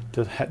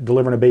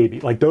 delivering a baby.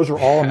 Like, those are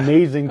all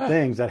amazing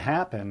things that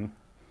happen,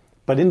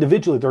 but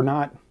individually they're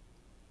not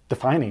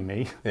defining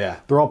me. Yeah.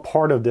 They're all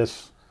part of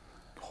this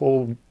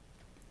whole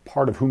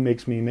part of who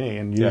makes me me,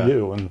 and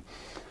you, and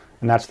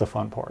that's the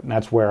fun part. And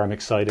that's where I'm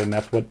excited, and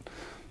that's what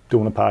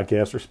doing a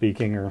podcast or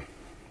speaking or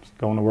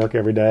going to work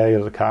every day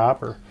as a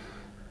cop or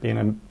being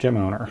a gym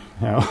owner,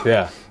 you know.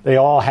 Yeah. They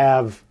all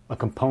have a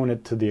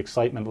component to the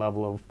excitement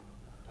level of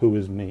who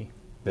is me.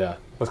 Yeah.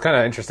 What's kind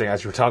of interesting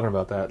as you were talking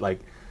about that,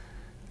 like,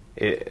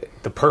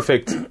 the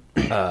perfect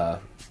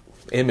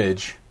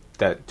image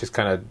that just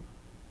kind of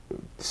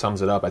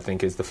sums it up, I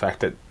think, is the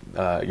fact that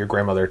your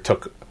grandmother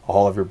took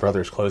all of your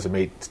brother's clothes and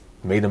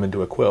made them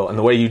into a quilt. And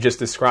the way you just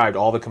described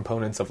all the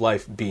components of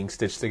life being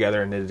stitched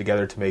together and knitted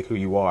together to make who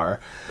you are,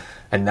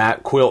 and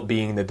that quilt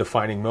being the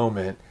defining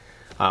moment,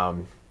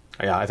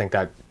 I think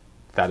that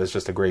is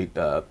just a great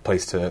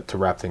place to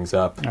wrap things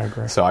up. I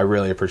agree. So I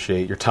really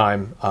appreciate your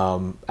time.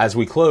 As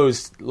we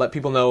close, let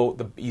people know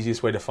the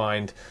easiest way to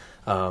find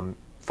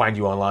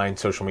you online,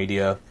 social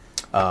media,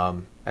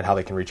 and how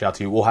they can reach out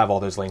to you. We'll have all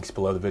those links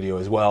below the video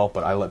as well,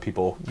 but I let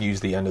people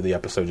use the end of the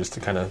episode just to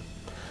kind of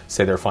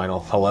say their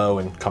final hello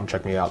and come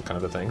check me out kind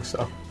of a thing.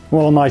 So,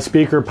 Well, my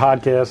speaker,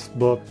 podcast,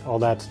 book, all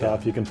that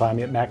stuff, you can find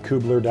me at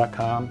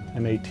mattkubler.com,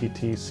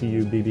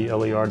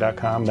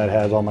 MATTCUBBLER.com. That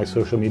has all my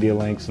social media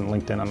links and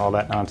LinkedIn and all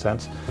that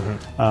nonsense.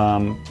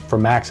 For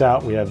Max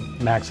Out, we have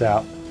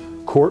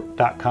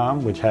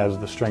maxoutcourt.com, which has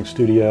the strength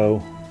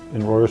studio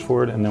in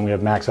Royersford, and then we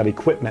have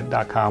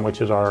maxoutequipment.com,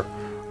 which is our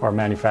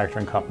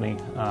manufacturing company,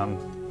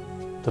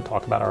 to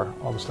talk about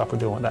all the stuff we're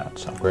doing with that.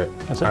 So great.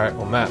 That's it. All right.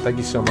 Well, Matt, thank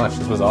you so much.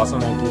 This was awesome.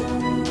 Thank you.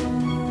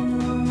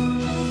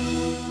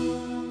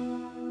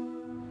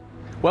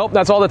 Well,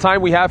 that's all the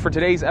time we have for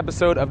today's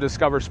episode of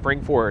Discover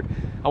Springford.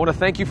 I want to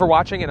thank you for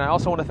watching, and I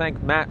also want to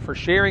thank Matt for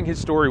sharing his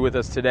story with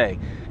us today.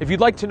 If you'd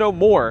like to know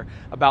more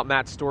about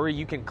Matt's story,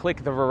 you can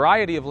click the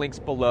variety of links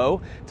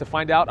below to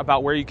find out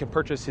about where you can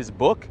purchase his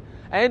book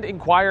and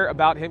inquire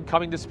about him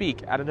coming to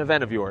speak at an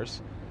event of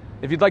yours.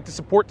 If you'd like to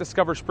support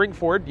Discover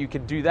Springford, you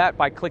can do that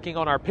by clicking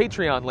on our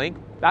Patreon link.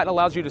 That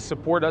allows you to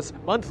support us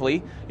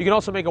monthly. You can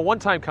also make a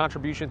one-time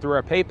contribution through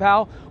our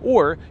PayPal,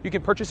 or you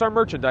can purchase our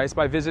merchandise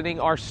by visiting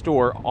our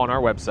store on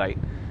our website.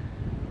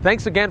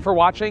 Thanks again for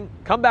watching.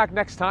 Come back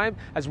next time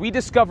as we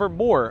discover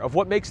more of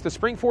what makes the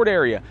Springford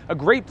area a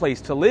great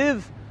place to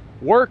live,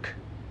 work,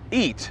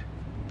 eat,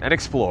 and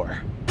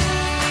explore.